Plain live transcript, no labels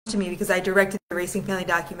to me because I directed the Racing Family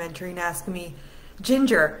documentary and asked me,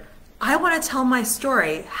 Ginger, I want to tell my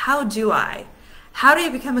story. How do I? How do I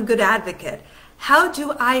become a good advocate? How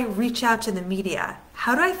do I reach out to the media?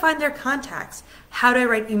 How do I find their contacts? How do I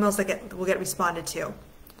write emails that will get responded to?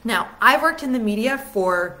 Now, I've worked in the media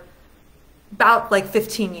for about like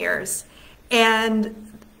 15 years. And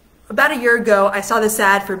about a year ago, I saw this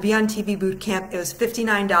ad for Be on TV Boot Camp. It was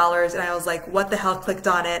 $59, and I was like, what the hell, clicked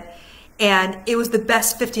on it. And it was the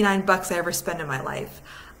best 59 bucks I ever spent in my life.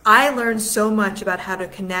 I learned so much about how to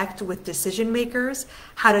connect with decision makers,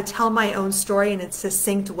 how to tell my own story in a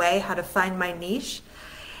succinct way, how to find my niche.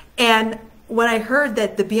 And when I heard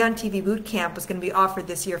that the Be on TV Boot Camp was going to be offered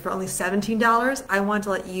this year for only $17, I wanted to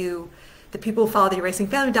let you, the people who follow the Racing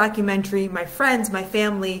Family documentary, my friends, my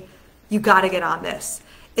family, you got to get on this.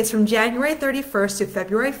 It's from January 31st to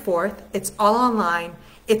February 4th. It's all online.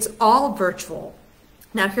 It's all virtual.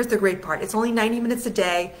 Now, here's the great part. It's only 90 minutes a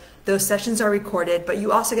day. Those sessions are recorded, but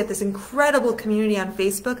you also get this incredible community on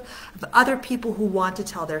Facebook of other people who want to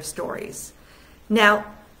tell their stories. Now,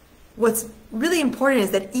 what's really important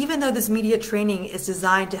is that even though this media training is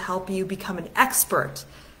designed to help you become an expert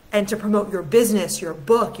and to promote your business, your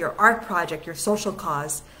book, your art project, your social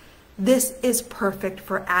cause, this is perfect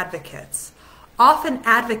for advocates. Often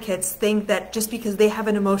advocates think that just because they have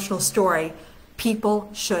an emotional story, people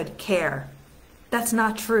should care. That's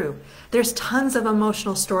not true. There's tons of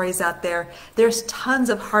emotional stories out there. There's tons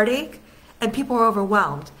of heartache, and people are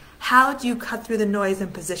overwhelmed. How do you cut through the noise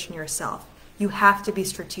and position yourself? You have to be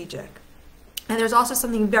strategic. And there's also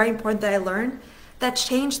something very important that I learned that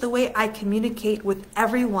changed the way I communicate with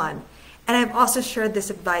everyone. And I've also shared this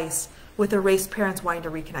advice with erased parents wanting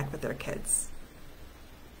to reconnect with their kids.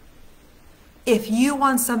 If you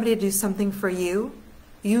want somebody to do something for you,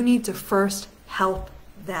 you need to first help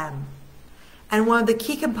them. And one of the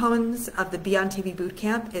key components of the Be on TV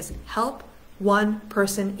Bootcamp is help one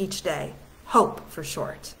person each day. HOPE for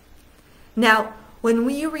short. Now, when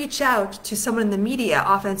we reach out to someone in the media,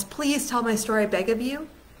 often it's, please tell my story, I beg of you.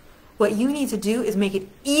 What you need to do is make it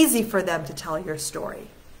easy for them to tell your story.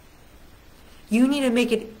 You need to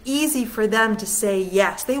make it easy for them to say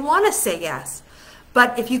yes. They want to say yes.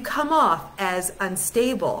 But if you come off as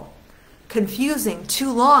unstable, confusing, too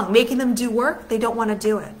long, making them do work, they don't want to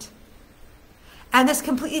do it. And this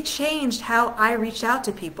completely changed how I reach out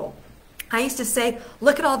to people. I used to say,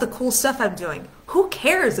 look at all the cool stuff I'm doing. Who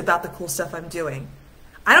cares about the cool stuff I'm doing?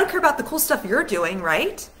 I don't care about the cool stuff you're doing,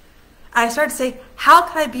 right? I started to say, how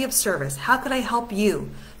could I be of service? How could I help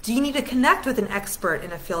you? Do you need to connect with an expert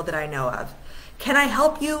in a field that I know of? Can I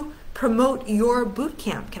help you promote your boot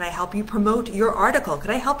camp? Can I help you promote your article?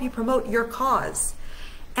 Can I help you promote your cause?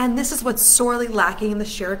 And this is what's sorely lacking in the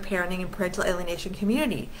shared parenting and parental alienation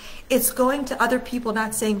community. It's going to other people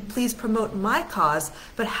not saying, please promote my cause,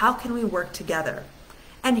 but how can we work together?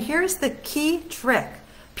 And here's the key trick.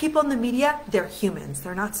 People in the media, they're humans.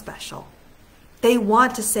 They're not special. They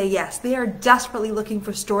want to say yes. They are desperately looking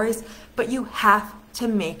for stories, but you have to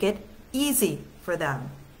make it easy for them.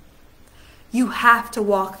 You have to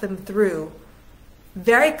walk them through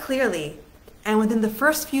very clearly and within the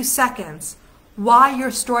first few seconds why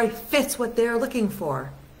your story fits what they're looking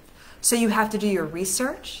for. So you have to do your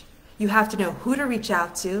research. You have to know who to reach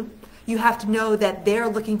out to. You have to know that they're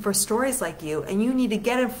looking for stories like you, and you need to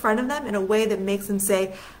get in front of them in a way that makes them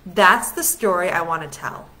say, that's the story I want to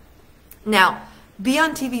tell. Now, Be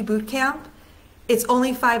on TV Bootcamp, it's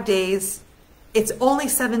only 5 days. It's only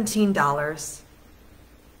 $17.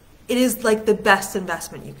 It is like the best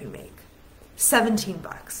investment you can make. 17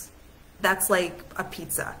 bucks. That's like a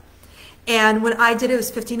pizza. And when I did it, it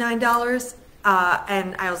was $59,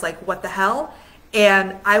 and I was like, what the hell?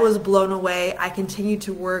 And I was blown away. I continued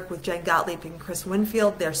to work with Jen Gottlieb and Chris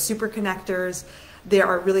Winfield. They're super connectors. They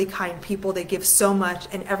are really kind people. They give so much.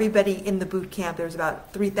 And everybody in the boot camp, there was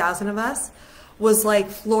about 3,000 of us, was like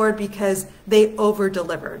floored because they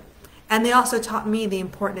over-delivered. And they also taught me the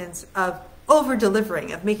importance of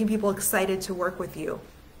over-delivering, of making people excited to work with you,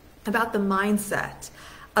 about the mindset,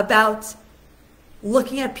 about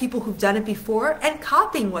looking at people who've done it before and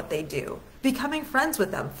copying what they do, becoming friends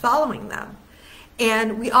with them, following them.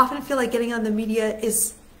 And we often feel like getting on the media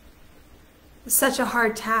is such a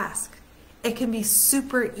hard task. It can be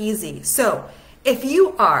super easy. So if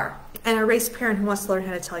you are an erased parent who wants to learn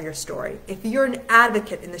how to tell your story, if you're an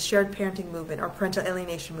advocate in the shared parenting movement or parental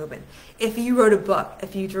alienation movement, if you wrote a book,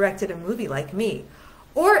 if you directed a movie like me,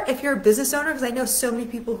 or if you're a business owner, because I know so many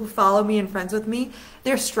people who follow me and friends with me,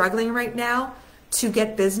 they're struggling right now to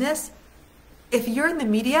get business. If you're in the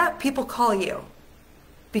media, people call you.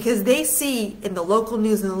 because they see in the local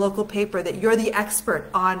news and the local paper that you're the expert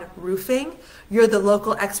on roofing, you're the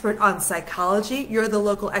local expert on psychology, you're the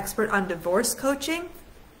local expert on divorce coaching.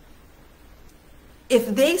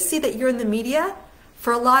 If they see that you're in the media,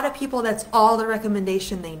 for a lot of people, that's all the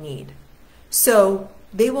recommendation they need. So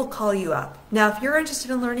they will call you up. Now, if you're interested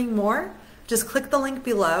in learning more, just click the link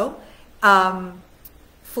below.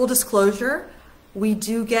 Full disclosure, we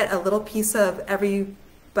do get a little piece of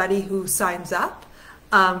everybody who signs up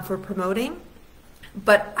for promoting,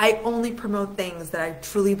 but I only promote things that I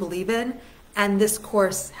truly believe in, and this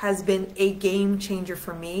course has been a game changer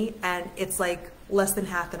for me, and it's like less than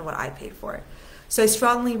half than what I paid for it. So I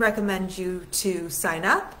strongly recommend you to sign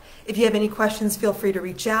up. If you have any questions, feel free to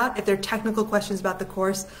reach out. If there are technical questions about the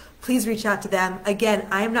course, please reach out to them. Again,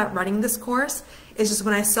 I am not running this course. It's just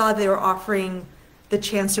when I saw they were offering the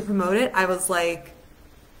chance to promote it, I was like,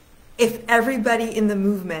 if everybody in the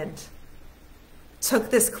movement took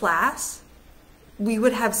this class, we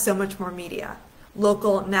would have so much more media,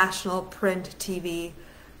 local, national, print, TV,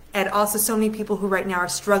 and also so many people who right now are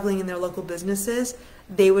struggling in their local businesses.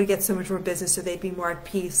 They would get so much more business, so they'd be more at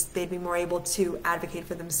peace, they'd be more able to advocate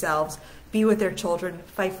for themselves, be with their children,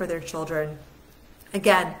 fight for their children.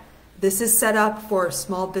 Again, this is set up for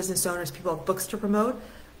small business owners, people with books to promote,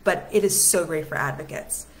 but it is so great for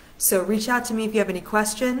advocates. So reach out to me if you have any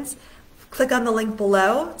questions. Click on the link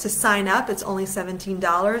below to sign up. It's only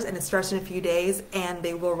 $17 and it starts in a few days, and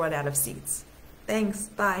they will run out of seats. Thanks,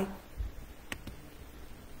 bye.